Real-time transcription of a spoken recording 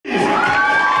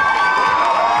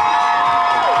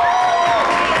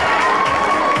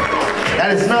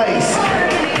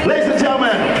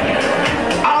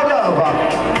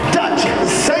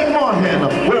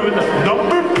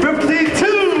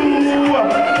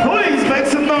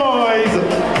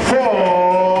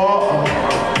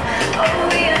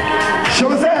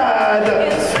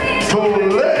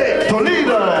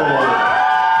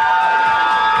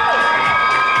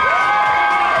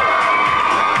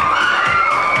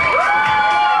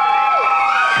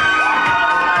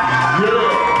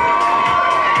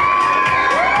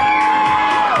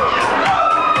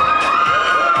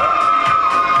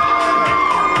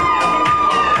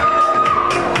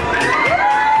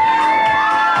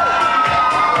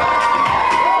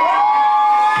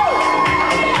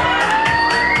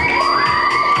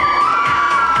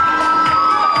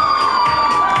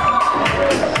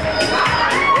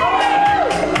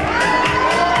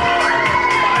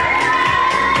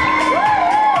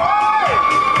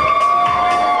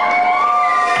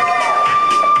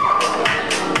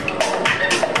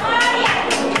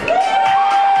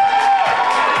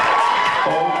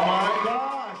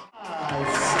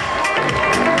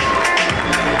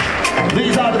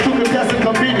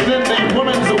competing in the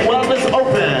Women's Wellness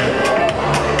Open.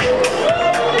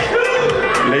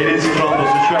 Ladies, front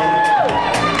position.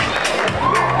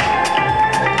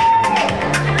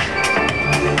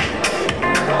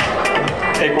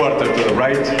 A quarter to the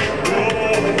right.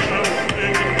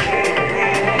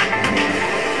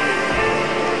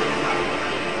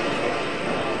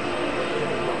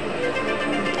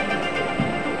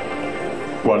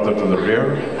 Quarter to the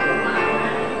rear.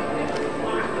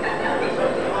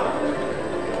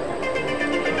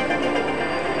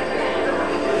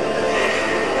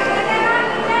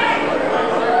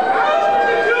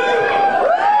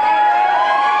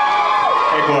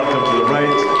 A quarter to the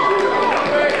right.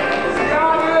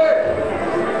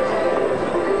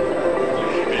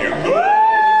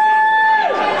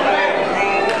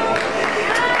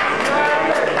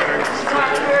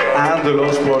 And the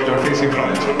last quarter facing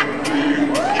front.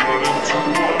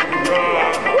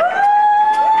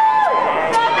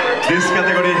 This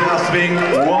category has been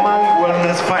Woman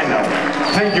Wellness Final.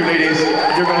 Thank you, ladies.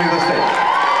 You're going to leave the stage.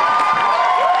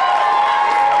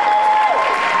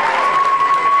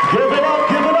 Give it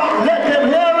up, let them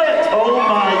hear it. Oh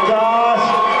my gosh.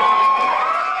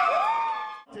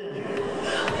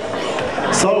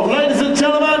 So, ladies and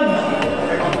gentlemen,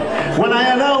 when I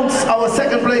announce our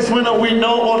second place winner, we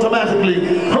know automatically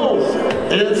who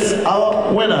is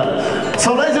our winner.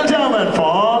 So, ladies and gentlemen,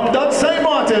 from Dutch St.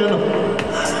 Martin,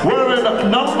 we're in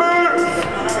number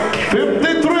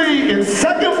 53 in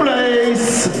second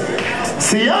place,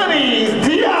 Siani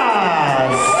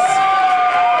Diaz.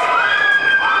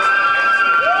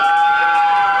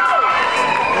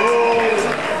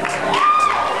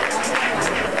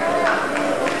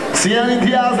 Siani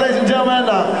Diaz, ladies and gentlemen,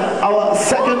 our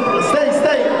second, stay,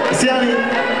 Siani.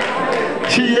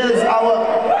 She is our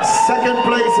second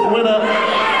place winner.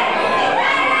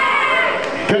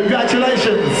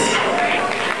 Congratulations.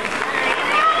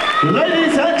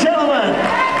 Ladies and gentlemen,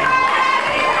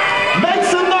 make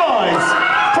some noise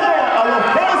for our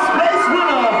first place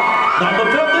winner, number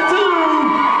 52,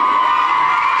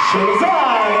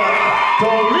 Shazad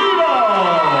Toledo.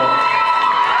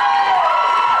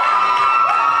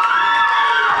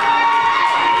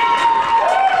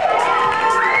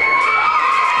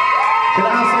 Can I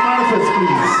have some manifest,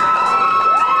 please?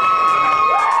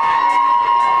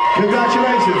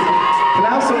 Congratulations. Can I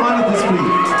have some manifest,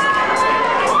 please?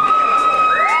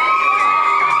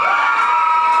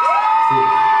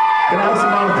 Can I have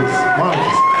some monitors?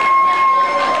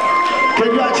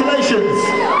 Congratulations.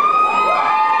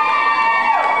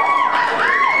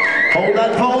 Hold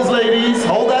that pose, ladies.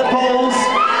 Hold that pose.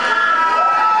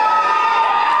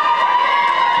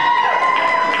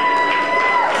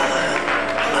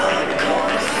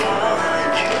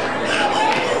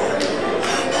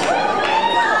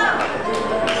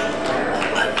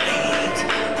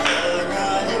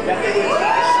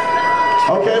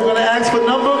 Okay, I'm going to ask for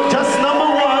just number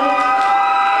 1.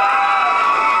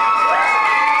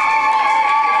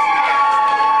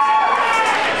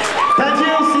 Thank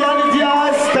you, Siani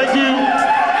Diaz. Thank you.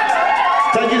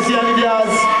 Thank you, Siani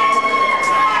Diaz.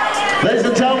 Ladies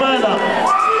and gentlemen,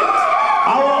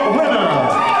 our winner.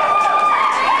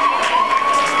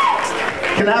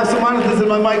 Can I have some monitors in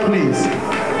my mic, please?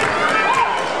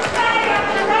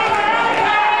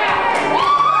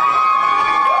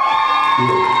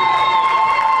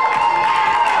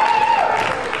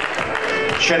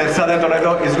 Shazad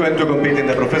Toledo is going to compete in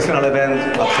the professional event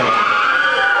at 7.